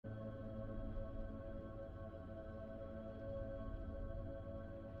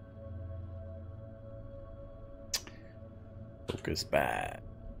Focus back.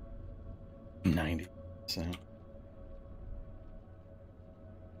 90%.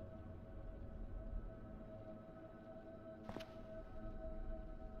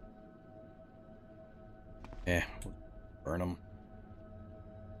 Yeah, burn them.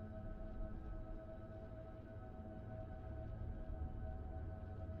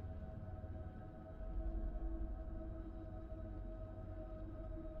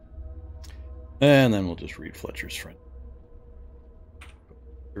 And then we'll just read Fletcher's friend.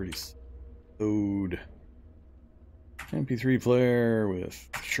 30 code. MP3 player with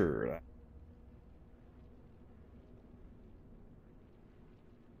sure.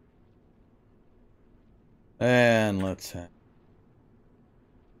 And let's have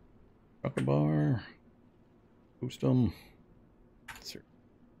Rock Bar. Boost them.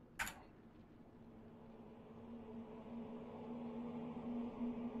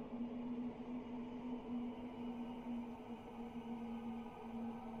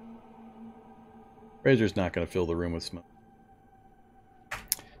 Razor's not going to fill the room with smoke.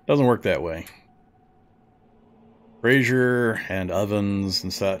 Doesn't work that way. Brazier and ovens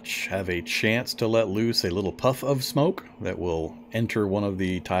and such have a chance to let loose a little puff of smoke that will enter one of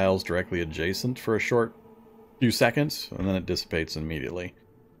the tiles directly adjacent for a short few seconds, and then it dissipates immediately.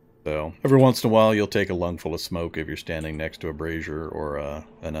 So every once in a while you'll take a lungful of smoke if you're standing next to a brazier or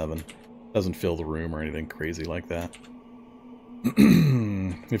an oven. Doesn't fill the room or anything crazy like that.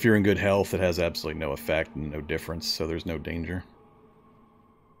 If you're in good health, it has absolutely no effect and no difference, so there's no danger.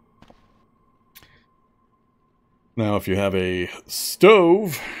 Now, if you have a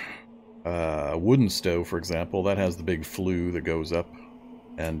stove, a wooden stove, for example, that has the big flue that goes up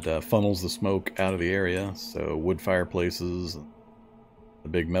and funnels the smoke out of the area. So wood fireplaces, the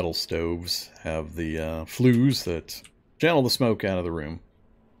big metal stoves have the flues that channel the smoke out of the room.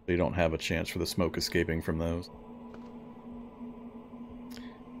 So you don't have a chance for the smoke escaping from those.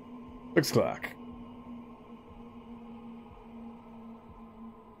 6 o'clock.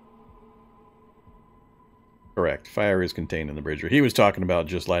 Correct. Fire is contained in the brazier. He was talking about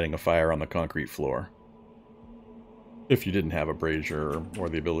just lighting a fire on the concrete floor. If you didn't have a brazier or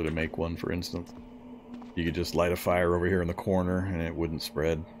the ability to make one, for instance. You could just light a fire over here in the corner and it wouldn't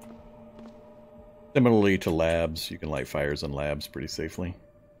spread. Similarly to labs, you can light fires in labs pretty safely.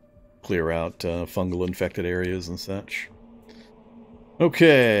 Clear out fungal infected areas and such.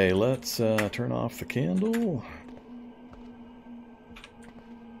 Okay, let's turn off the candle.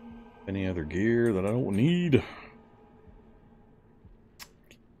 Any other gear that I don't need?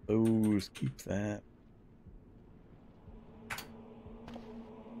 Keep those, keep that.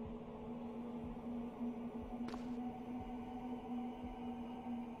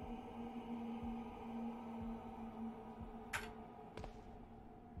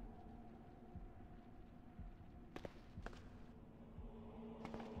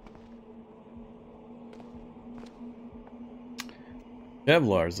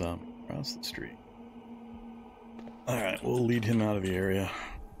 Kevlar zombie across the street. Alright, we'll lead him out of the area.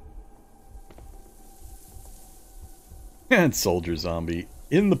 And soldier zombie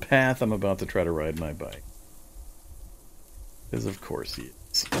in the path I'm about to try to ride my bike. Because of course he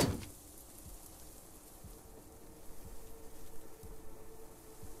is.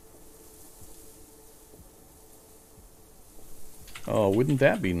 Oh, wouldn't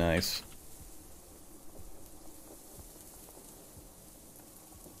that be nice?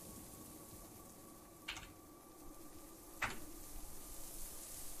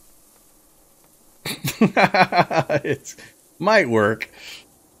 It might work.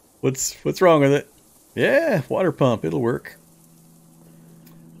 What's wrong with it? Yeah, water pump, it'll work.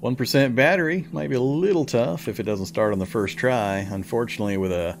 1% battery might be a little tough if it doesn't start on the first try. Unfortunately,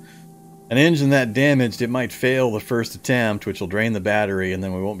 with an engine that damaged, it might fail the first attempt, which will drain the battery, and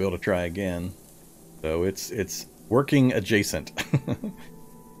then we won't be able to try again. So it's working adjacent.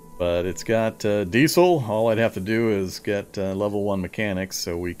 But it's got diesel. All I'd have to do is get level 1 mechanics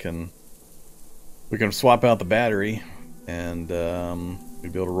so we can swap out the battery, and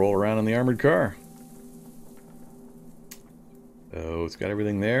we'd be able to roll around in the armored car. So it's got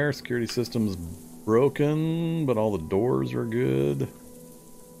everything there. Security system's broken, but all the doors are good.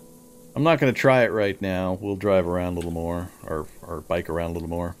 I'm not going to try it right now. We'll drive around a little more, or bike around a little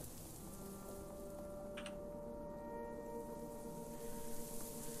more.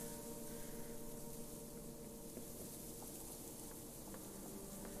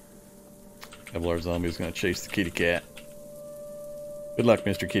 Kevlar zombie's going to chase the kitty cat. Good luck,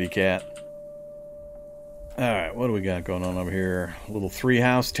 Mr. Kitty Cat. Alright, what do we got going on over here? A little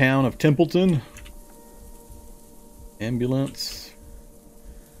 3-house town of Templeton. Ambulance.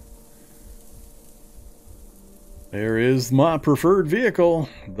 There is my preferred vehicle,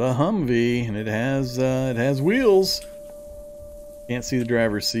 the Humvee, and it has wheels. Can't see the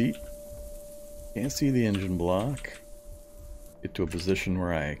driver's seat. Can't see the engine block. Get to a position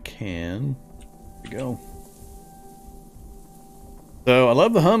where I can. There we go. So I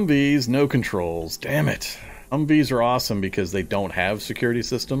love the Humvees, no controls. Damn it. Humvees are awesome because they don't have security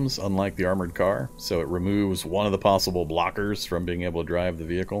systems, unlike the armored car. So it removes one of the possible blockers from being able to drive the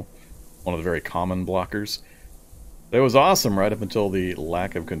vehicle. One of the very common blockers. It was awesome right up until the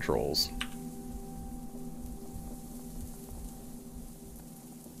lack of controls.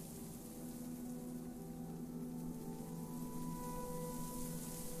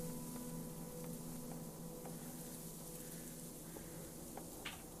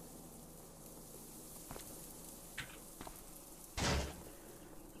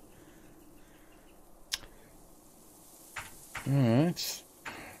 Alright.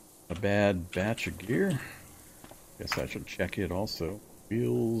 A bad batch of gear. Guess I should check it also.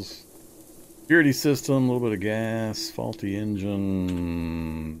 Wheels. Security system, a little bit of gas. Faulty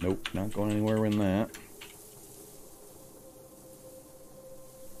engine. Nope, not going anywhere in that.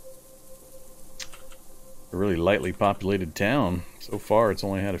 A really lightly populated town. So far, it's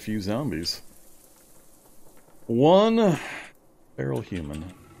only had a few zombies. One feral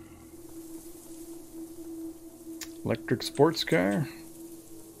human. Electric sports car.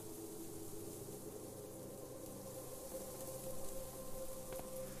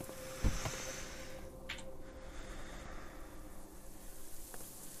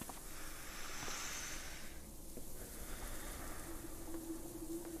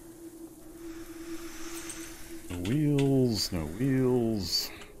 No wheels, no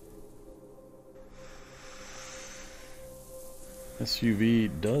wheels. SUV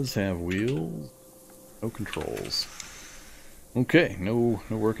does have wheels. No controls. Okay, no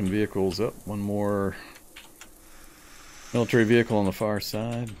working vehicles. Up, one more military vehicle on the far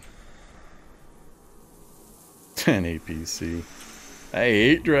side. An APC. I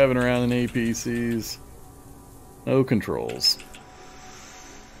hate driving around in APCs. No controls.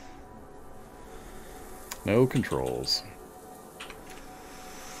 No controls.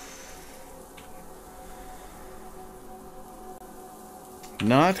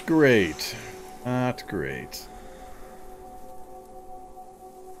 Not great. Not great.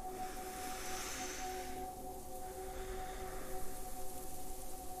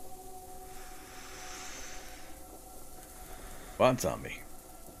 Bot zombie.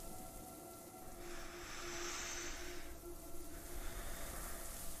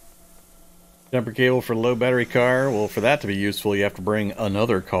 Jumper cable for low battery car. Well, for that to be useful, you have to bring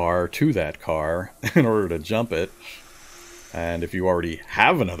another car to that car in order to jump it. And if you already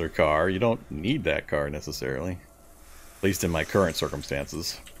have another car, you don't need that car necessarily. At least in my current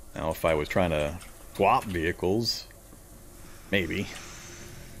circumstances. Now, if I was trying to swap vehicles, maybe.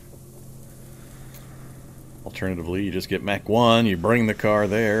 Alternatively, you just get Mach 1, you bring the car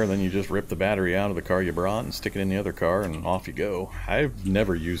there, then you just rip the battery out of the car you brought and stick it in the other car, and off you go. I've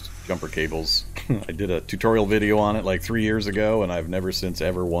never used jumper cables. I did a tutorial video on it like 3 years ago, and I've never since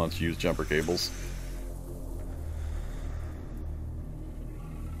ever once used jumper cables.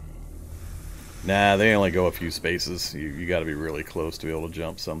 Nah, they only go a few spaces. You gotta be really close to be able to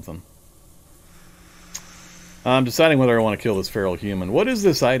jump something. I'm deciding whether I want to kill this feral human. What is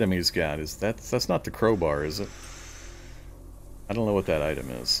this item he's got? That's not the crowbar, is it? I don't know what that item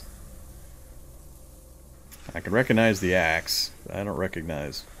is. I can recognize the axe. I don't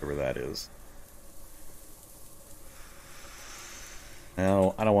recognize whatever that is.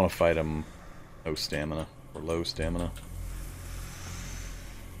 No, I don't want to fight him. No stamina. Or low stamina.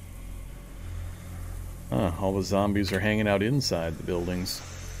 All the zombies are hanging out inside the buildings.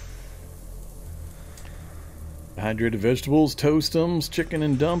 Dehydrated vegetables, toastums, chicken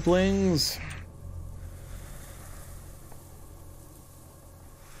and dumplings.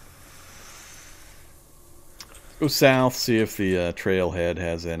 Go south, see if the trailhead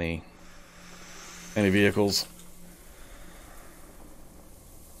has any vehicles.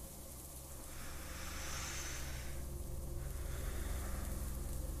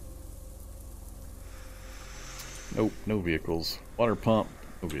 Nope, no vehicles. Water pump,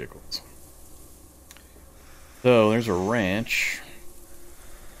 no vehicles. So, there's a ranch.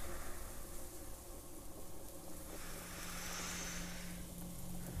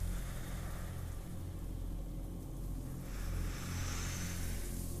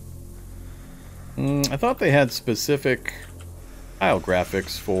 I thought they had specific tile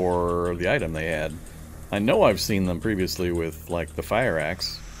graphics for the item they had. I know I've seen them previously with, like, the fire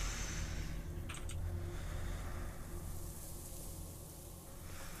axe.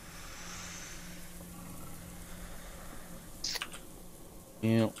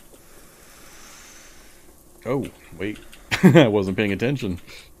 Yeah. Oh, wait. I wasn't paying attention.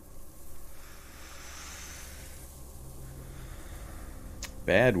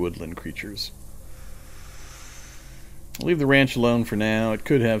 Bad woodland creatures. I'll leave the ranch alone for now. It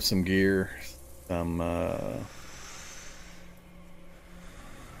could have some gear. Some, well,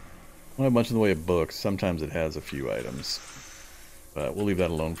 a bunch in the way of books. Sometimes it has a few items. But we'll leave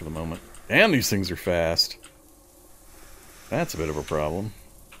that alone for the moment. Damn, these things are fast. That's a bit of a problem.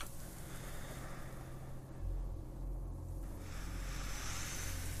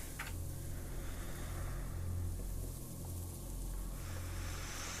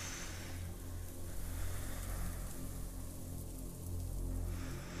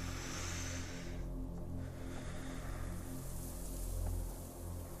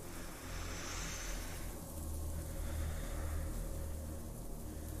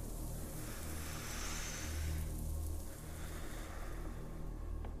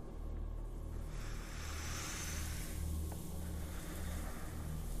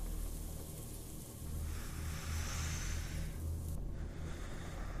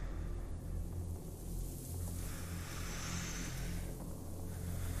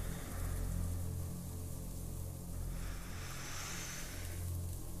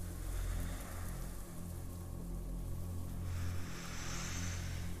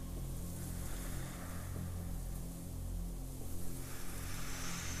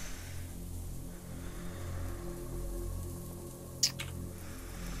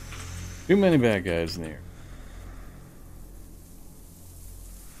 Too many bad guys in there.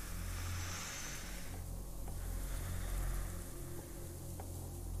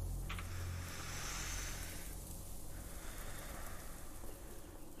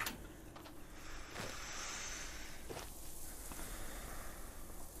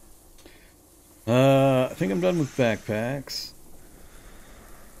 I think I'm done with backpacks.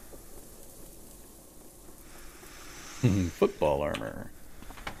 Football armor.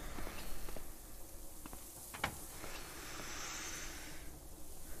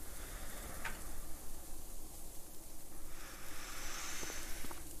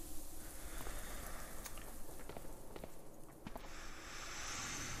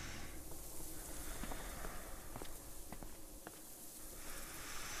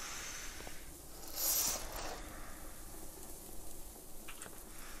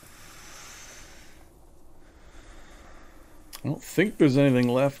 I don't think there's anything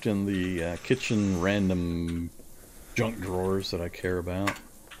left in the kitchen random junk drawers that I care about.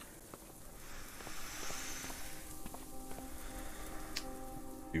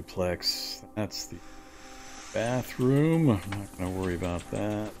 Duplex, that's the bathroom. I'm not going to worry about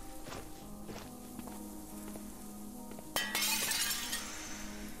that.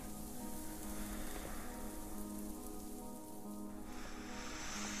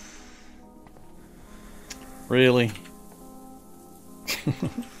 Really?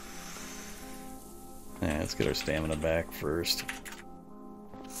 Yeah, let's get our stamina back first.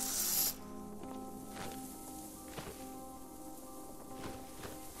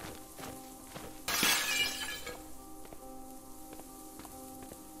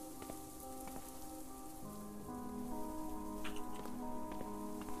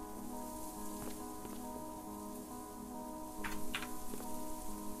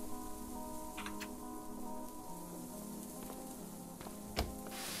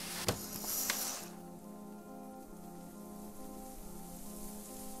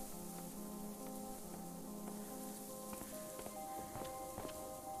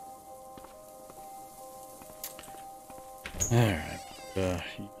 Alright,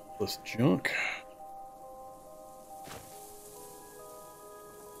 useless junk.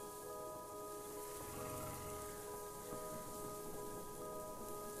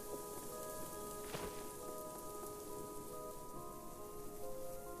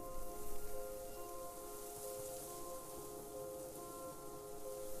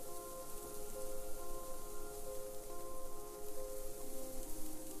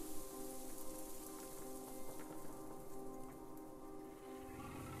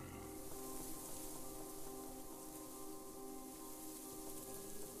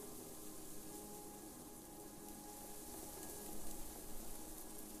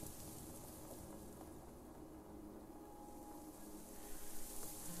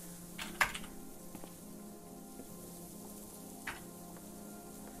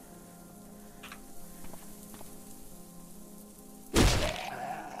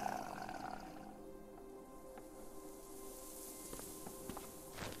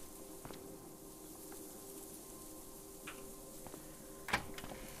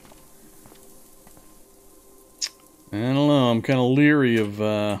 And alone. I'm kind of leery of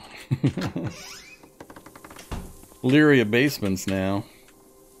leery of basements now.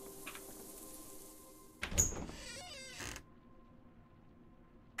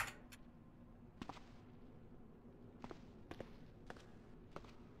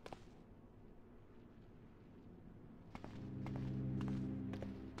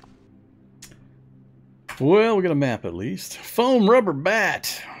 Well, we got a map at least. Foam rubber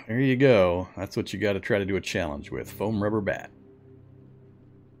bat. There you go. That's what you got to try to do a challenge with. Foam rubber bat.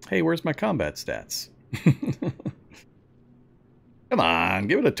 Hey, where's my combat stats? Come on,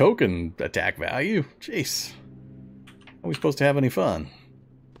 give it a token attack value. Jeez. Are we supposed to have any fun?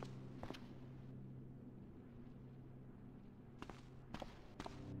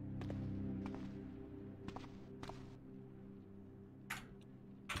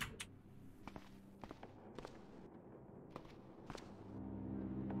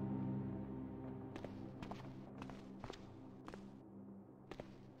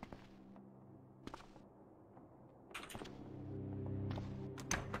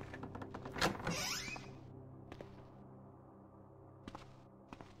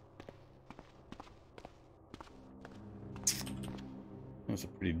 That's a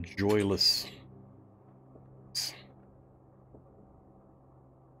pretty joyless.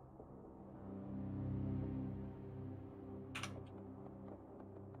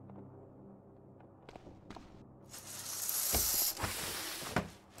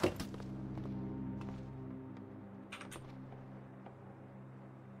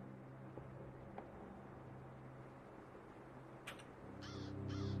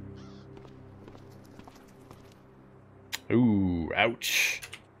 Ooh, ouch.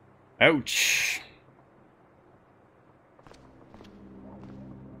 Ouch.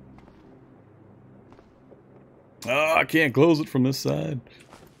 Oh, I can't close it from this side.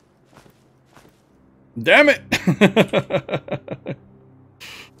 Damn it!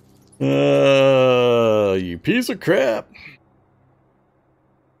 You piece of crap.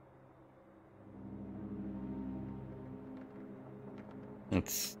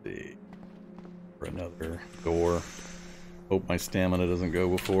 Let's see. For another door. Hope my stamina doesn't go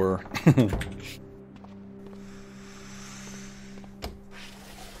before.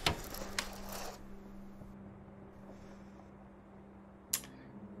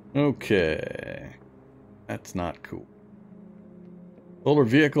 Okay. That's not cool. Solar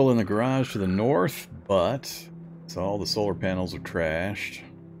vehicle in the garage to the north, but so all the solar panels are trashed.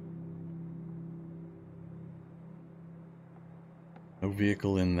 No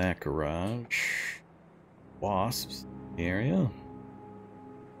vehicle in that garage. Wasps. Area.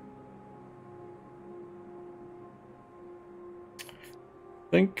 I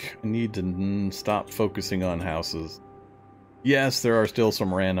think I need to stop focusing on houses. Yes, there are still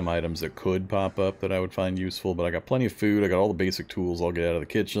some random items that could pop up that I would find useful, but I got plenty of food, I got all the basic tools I'll get out of the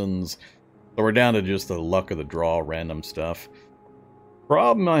kitchens, so we're down to just the luck of the draw random stuff.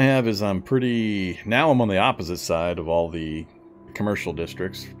 Problem I have is I'm on the opposite side of all the commercial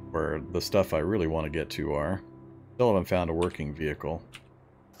districts, where the stuff I really want to get to are. Still haven't found a working vehicle.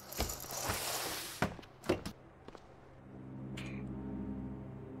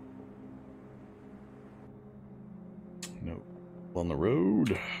 Nope. On the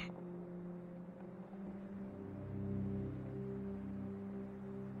road.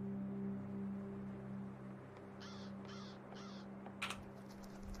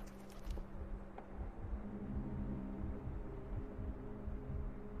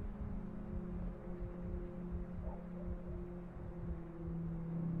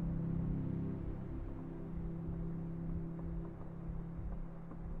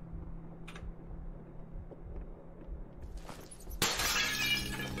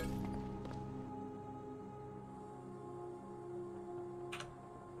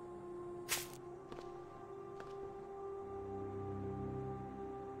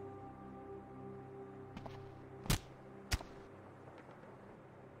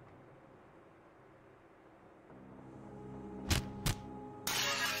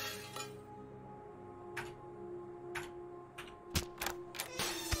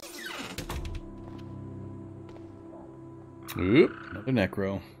 Oop, another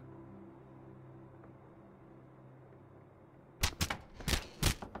necro.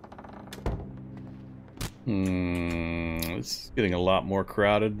 It's getting a lot more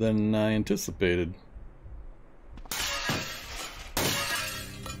crowded than I anticipated.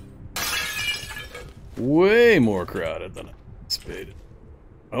 Way more crowded than I anticipated.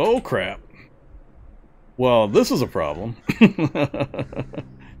 Oh crap. Well, this is a problem.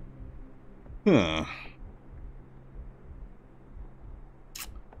 Huh.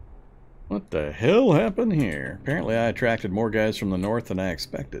 What the hell happened here? Apparently I attracted more guys from the north than I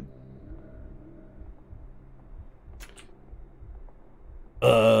expected.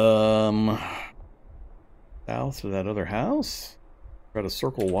 South to that other house? Try to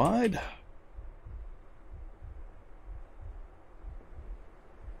circle wide?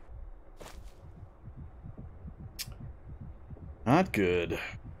 Not good.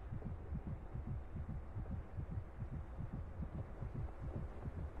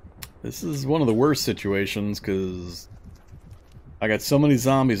 This is one of the worst situations because I got so many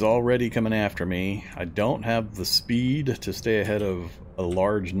zombies already coming after me. I don't have the speed to stay ahead of a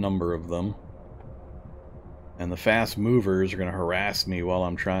large number of them. And the fast movers are going to harass me while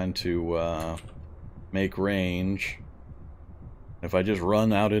I'm trying to make range. If I just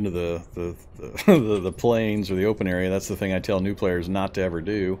run out into the plains or the open area, that's the thing I tell new players not to ever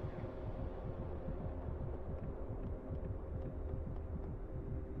do.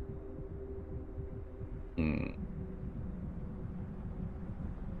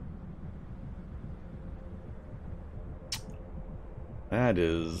 That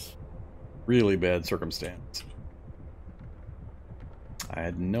is really bad circumstance. I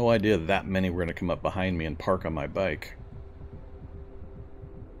had no idea that many were going to come up behind me and park on my bike.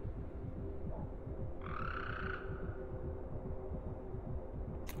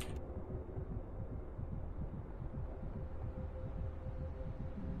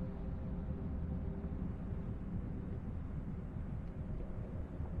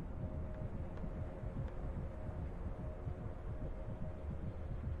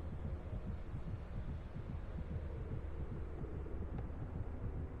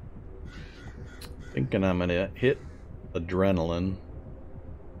 Thinking I'm gonna hit adrenaline,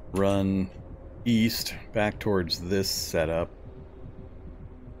 run east back towards this setup.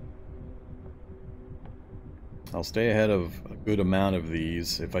 I'll stay ahead of a good amount of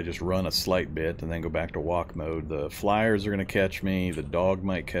these if I just run a slight bit and then go back to walk mode. The flyers are gonna catch me, the dog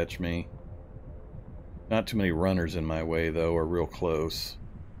might catch me. Not too many runners in my way though, or real close.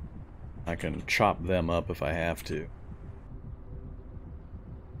 I can chop them up if I have to.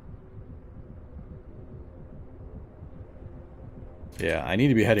 Yeah, I need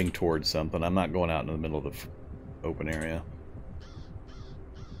to be heading towards something. I'm not going out in the middle of the open area.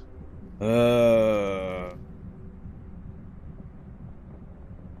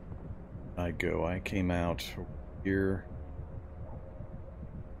 I came out here.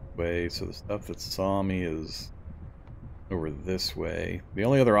 Way, so the stuff that saw me is over this way. The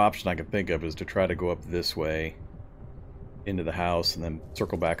only other option I can think of is to try to go up this way into the house and then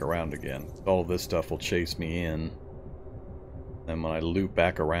circle back around again. All of this stuff will chase me in. And when I loop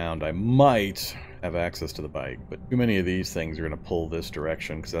back around, I might have access to the bike. But too many of these things are going to pull this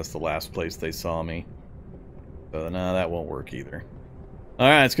direction because that's the last place they saw me. So, no, that won't work either.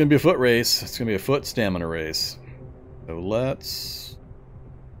 Alright, it's going to be a foot race. It's going to be a foot stamina race. So let's...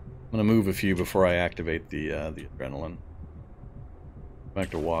 I'm going to move a few before I activate the adrenaline. Back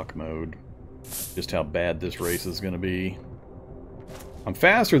to walk mode. Just how bad this race is going to be. I'm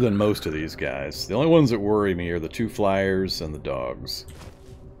faster than most of these guys. The only ones that worry me are the two flyers and the dogs.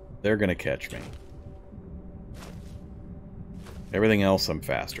 They're going to catch me. Everything else I'm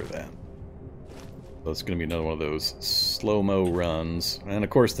faster than. So it's going to be another one of those slow-mo runs. And of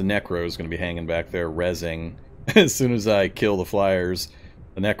course the Necro is going to be hanging back there rezzing. As soon as I kill the flyers,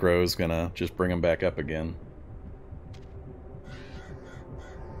 the Necro is going to just bring them back up again.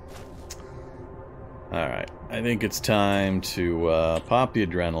 Alright, I think it's time to pop the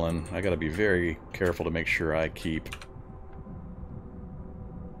adrenaline. I gotta be very careful to make sure I keep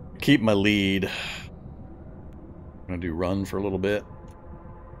my lead. I'm gonna do run for a little bit.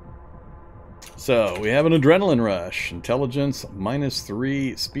 So, we have an adrenaline rush. Intelligence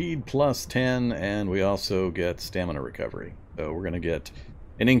 -3, speed +10, and we also get stamina recovery. So we're gonna get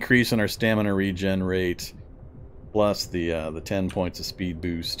an increase in our stamina regen rate, plus the 10 points of speed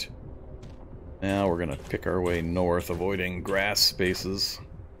boost. Now we're going to pick our way north, avoiding grass spaces.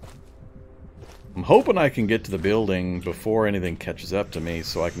 I'm hoping I can get to the building before anything catches up to me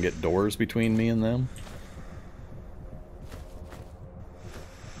so I can get doors between me and them.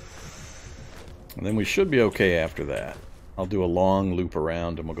 And then we should be okay after that. I'll do a long loop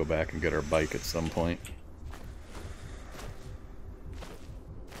around and we'll go back and get our bike at some point.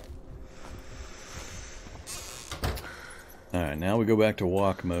 Alright, now we go back to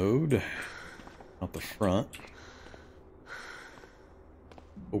walk mode. Out the front.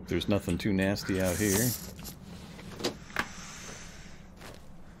 Hope there's nothing too nasty out here.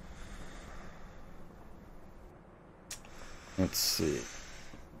 Let's see.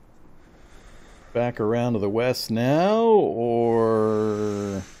 Back around to the west now,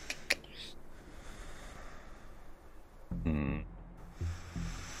 or...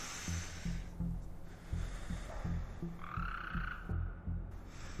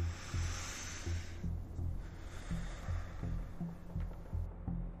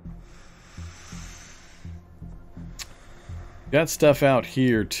 Got stuff out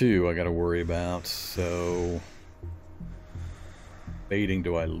here too I gotta worry about, so... Baiting,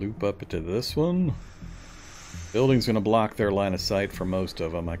 do I loop up to this one? Building's gonna block their line of sight for most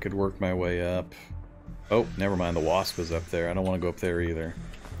of them. I could work my way up. Oh, never mind, the wasp is up there. I don't want to go up there either.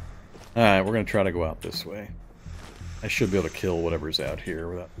 Alright, we're gonna try to go out this way. I should be able to kill whatever's out here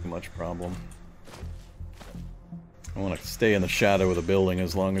without too much problem. I want to stay in the shadow of the building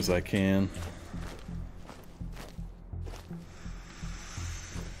as long as I can.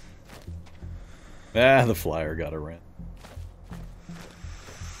 Ah, the flyer got a rent.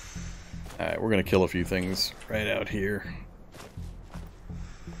 Alright, we're gonna kill a few things right out here.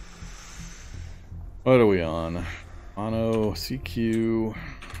 What are we on? Mono, CQ...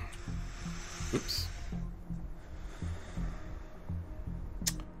 Oops.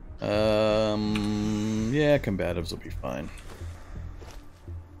 Yeah, combatives will be fine.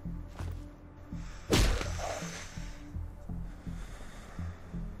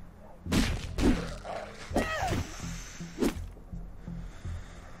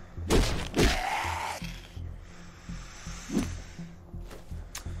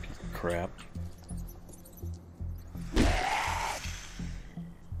 Crap.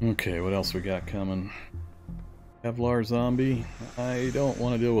 Okay, what else we got coming? Kevlar zombie? I don't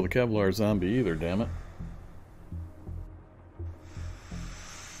want to deal with a Kevlar zombie either, damn it.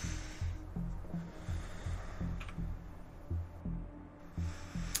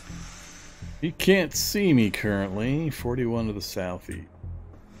 He can't see me currently. 41 to the southeast.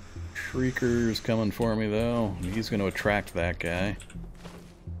 Shrieker's coming for me though. He's going to attract that guy.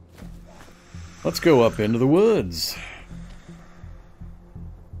 Let's go up into the woods.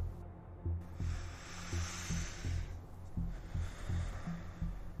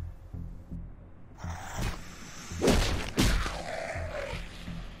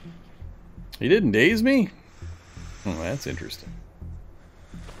 He didn't daze me? Oh, that's interesting.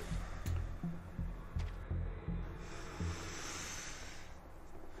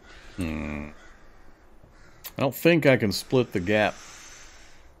 I don't think I can split the gap.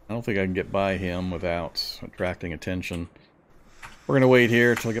 I don't think I can get by him without attracting attention. We're going to wait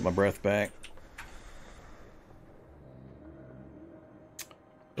here till I get my breath back.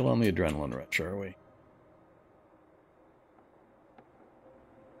 Still on the adrenaline rush, are we?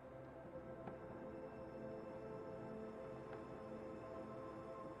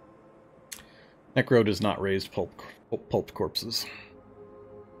 Necro does not raise pulped corpses.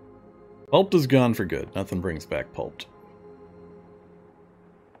 Pulped is gone for good. Nothing brings back pulped.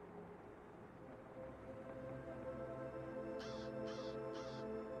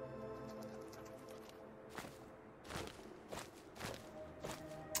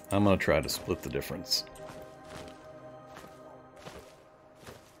 I'm going to try to split the difference.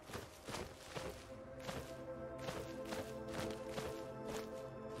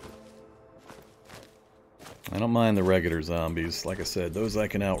 I don't mind the regular zombies. Like I said, those I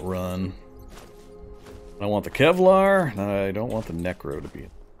can outrun. I want the Kevlar, and I don't want the Necro to be.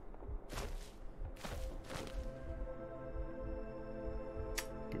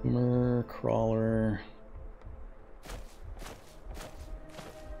 Boomer, Crawler.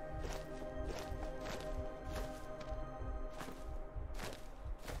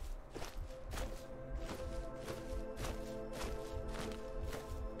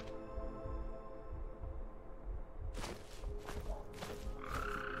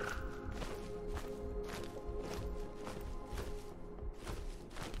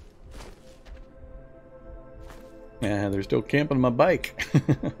 Yeah, they're still camping my bike.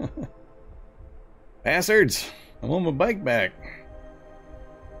 Bastards! I want my bike back.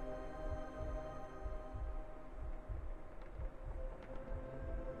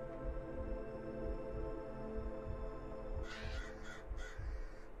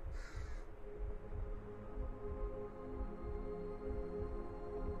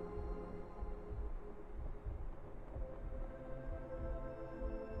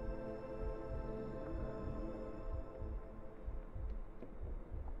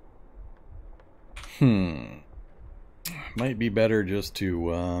 Might be better just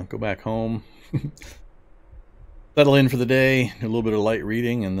to go back home, settle in for the day, do a little bit of light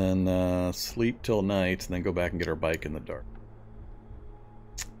reading, and then sleep till night, and then go back and get our bike in the dark.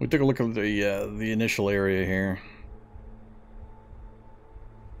 We took a look at the initial area here.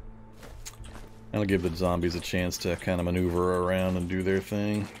 That'll give the zombies a chance to kind of maneuver around and do their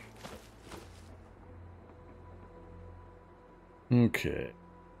thing. Okay.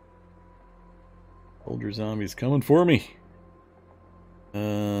 Soldier zombies coming for me.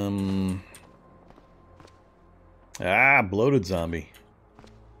 Bloated zombie.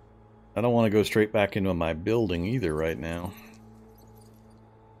 I don't want to go straight back into my building either right now.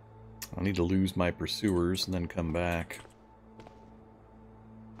 I need to lose my pursuers and then come back.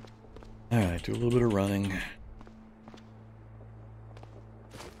 Alright, do a little bit of running.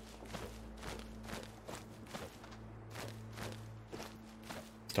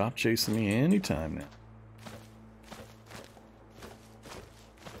 Stop chasing me anytime now.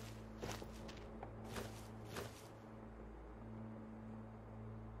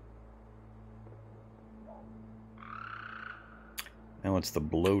 Now it's the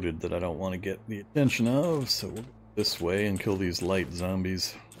bloated that I don't want to get the attention of, so we'll go this way and kill these light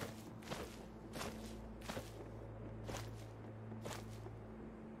zombies.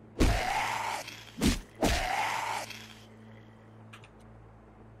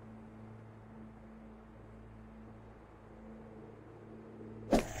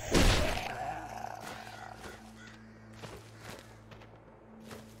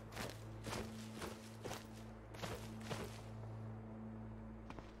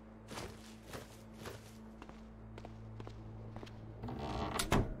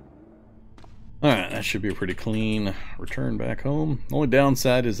 Alright, that should be a pretty clean return back home. The only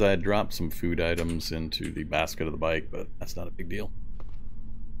downside is I dropped some food items into the basket of the bike, but that's not a big deal.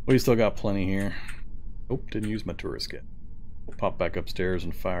 We still got plenty here. Oh, didn't use my tourist kit. We'll pop back upstairs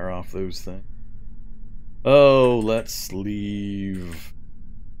and fire off those things. Oh, let's leave.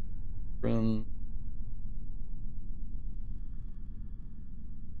 Run.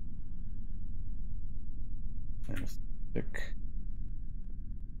 And a stick.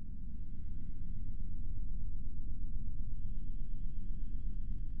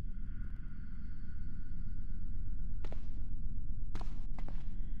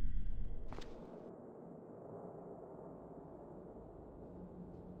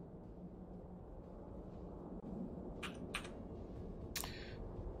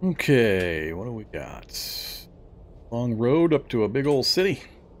 Okay, what do we got? Long road up to a big old city.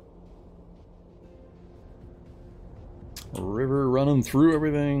 A river running through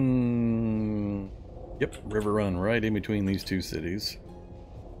everything. Yep, river running right in between these two cities.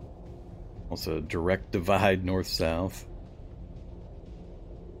 Also a direct divide north-south.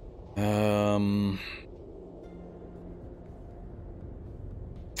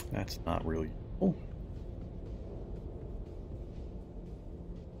 That's not really useful.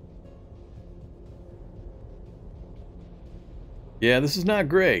 Yeah, this is not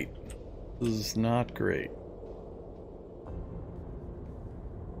great. This is not great.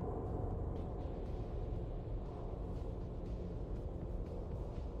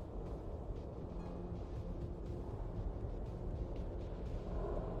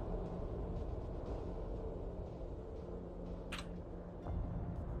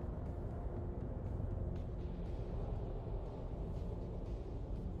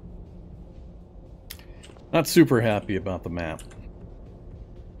 Not super happy about the map.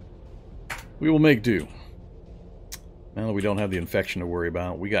 We will make do. Now that we don't have the infection to worry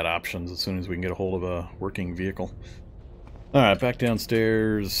about, we got options as soon as we can get a hold of a working vehicle. Alright, back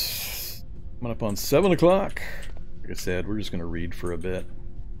downstairs. Coming up on 7 o'clock. Like I said, we're just going to read for a bit.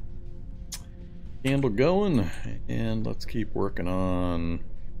 Candle going, and let's keep working on...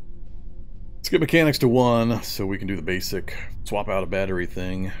 Let's get mechanics to 1 so we can do the basic swap out a battery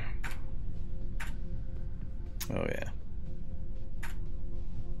thing. Oh yeah.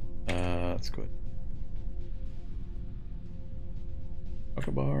 That's good.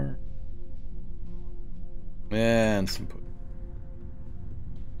 Chocolate bar. And some pudding.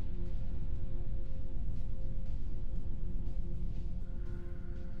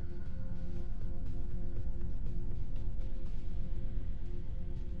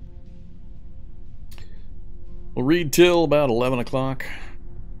 We'll read till about 11 o'clock.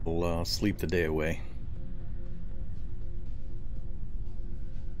 We'll sleep the day away.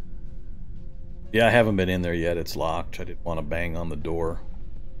 Yeah, I haven't been in there yet. It's locked. I didn't want to bang on the door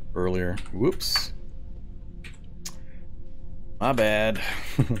earlier. Whoops. My bad.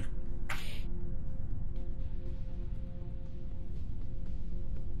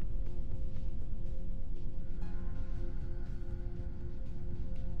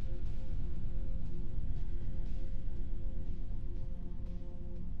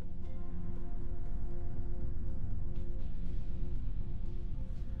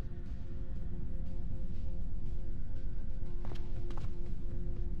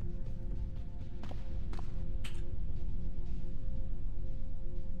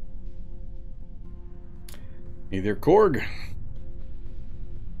 Hey there, Korg.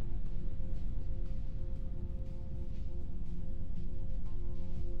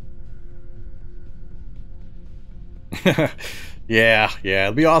 Yeah,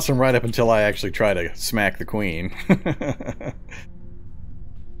 it'd be awesome right up until I actually try to smack the queen.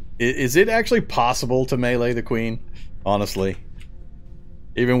 Is it actually possible to melee the queen? Honestly.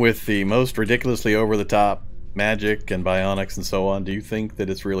 Even with the most ridiculously over-the-top magic and bionics and so on, do you think that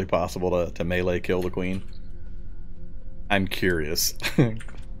it's really possible to melee kill the queen? I'm curious.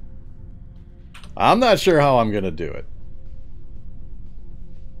 I'm not sure how I'm going to do it.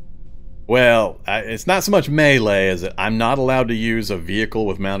 Well, it's not so much melee as I'm not allowed to use a vehicle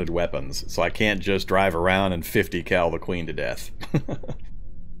with mounted weapons, so I can't just drive around and 50 cal the queen to death.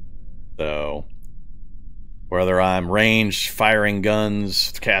 So, whether I'm ranged, firing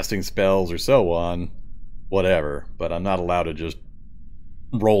guns, casting spells, or so on, whatever, but I'm not allowed to just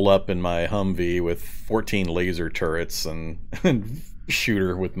roll up in my Humvee with 14 laser turrets and shoot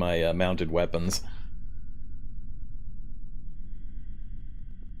her with my mounted weapons.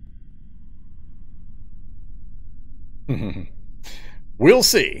 We'll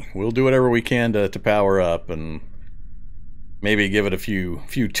see. We'll do whatever we can to power up and maybe give it a few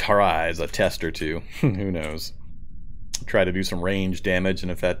tries, a test or two. Who knows? Try to do some range damage,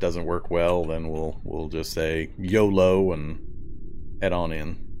 and if that doesn't work well, then we'll just say YOLO and head on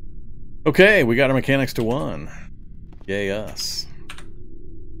in. Okay, we got our mechanics to 1. Yay us.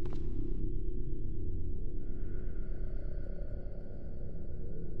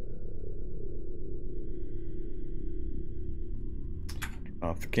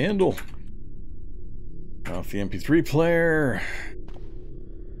 Off the candle. Off the MP3 player.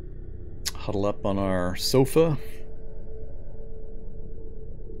 Huddle up on our sofa.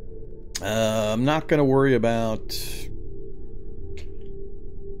 I'm not going to worry about...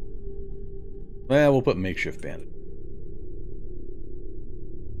 Well, we'll put makeshift bandit.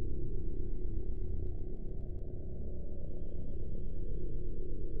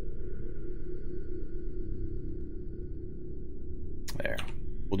 There.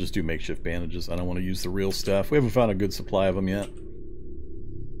 We'll just do makeshift bandages. I don't want to use the real stuff. We haven't found a good supply of them yet.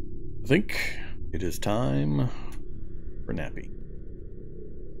 I think it is time for nappy.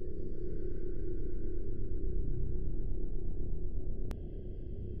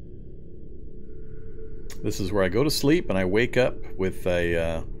 This is where I go to sleep and I wake up with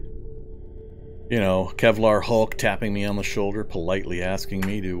a, you know, Kevlar Hulk tapping me on the shoulder, politely asking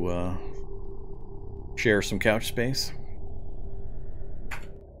me to share some couch space.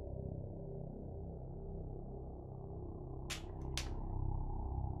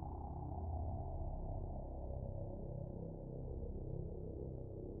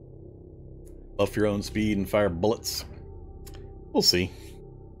 Buff your own speed and fire bullets. We'll see.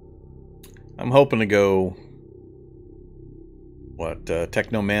 I'm hoping to go, what,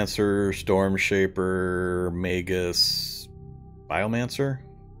 Technomancer, Storm Shaper, Magus, Biomancer?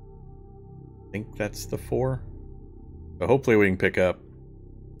 I think that's the 4. So hopefully we can pick up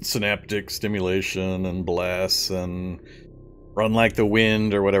Synaptic Stimulation and Blast and Run Like the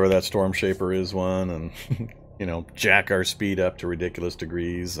Wind or whatever that Storm Shaper is one, and, you know, jack our speed up to ridiculous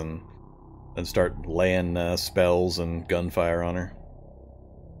degrees and start laying spells and gunfire on her.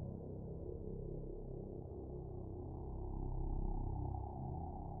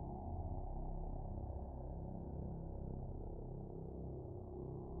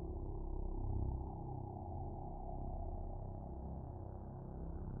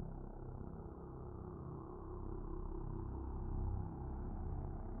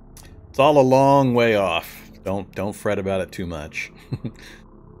 It's all a long way off. Don't fret about it too much.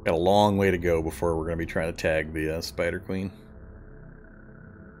 Got a long way to go before we're going to be trying to tag the Spider Queen.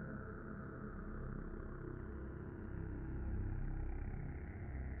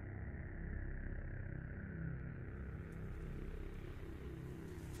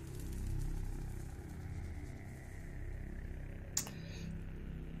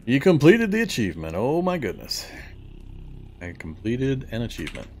 You completed the achievement. Oh my goodness. I completed an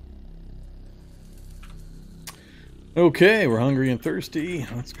achievement. Okay, we're hungry and thirsty.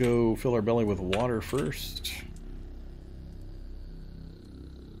 Let's go fill our belly with water first.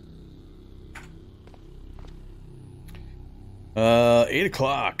 Uh, 8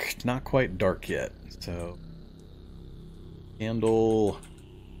 o'clock. Not quite dark yet. So, candle,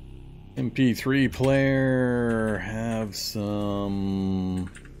 MP3 player, have some...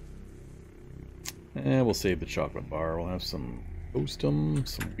 we'll save the chocolate bar. We'll have some Toastum,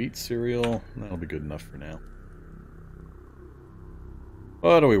 some wheat cereal. That'll be good enough for now.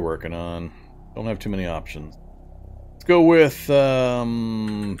 What are we working on? Don't have too many options. Let's go with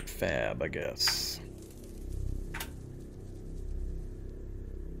Fab, I guess.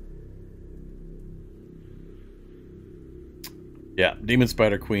 Yeah, Demon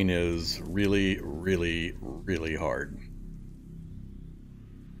Spider Queen is really, really, really hard.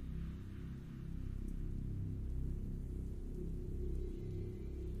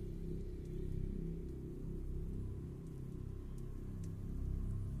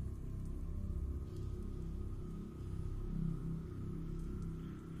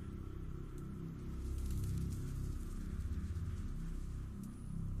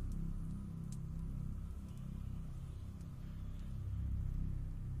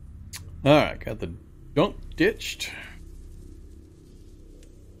 Alright, got the junk ditched.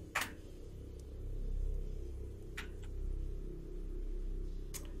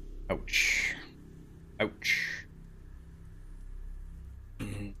 Ouch. Ouch.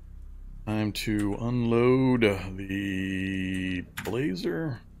 Time to unload the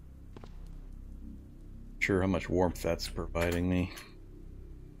blazer. Not sure how much warmth that's providing me.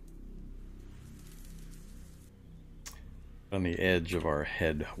 On the edge of our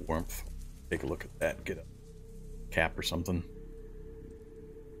head warmth. Take a look at that. Get a cap or something.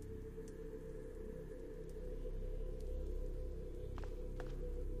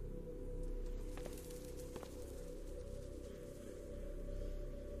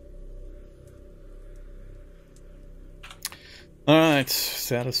 Alright,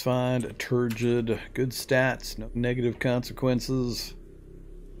 satisfied, turgid, good stats, no negative consequences.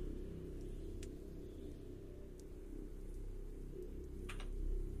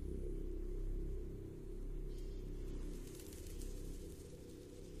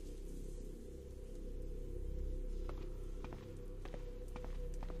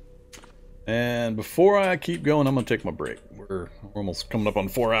 And before I keep going, I'm going to take my break. We're almost coming up on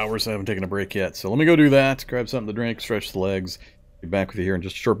 4 hours. I haven't taken a break yet. So let me go do that, grab something to drink, stretch the legs. Be back with you here in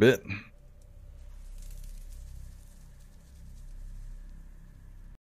just a short bit.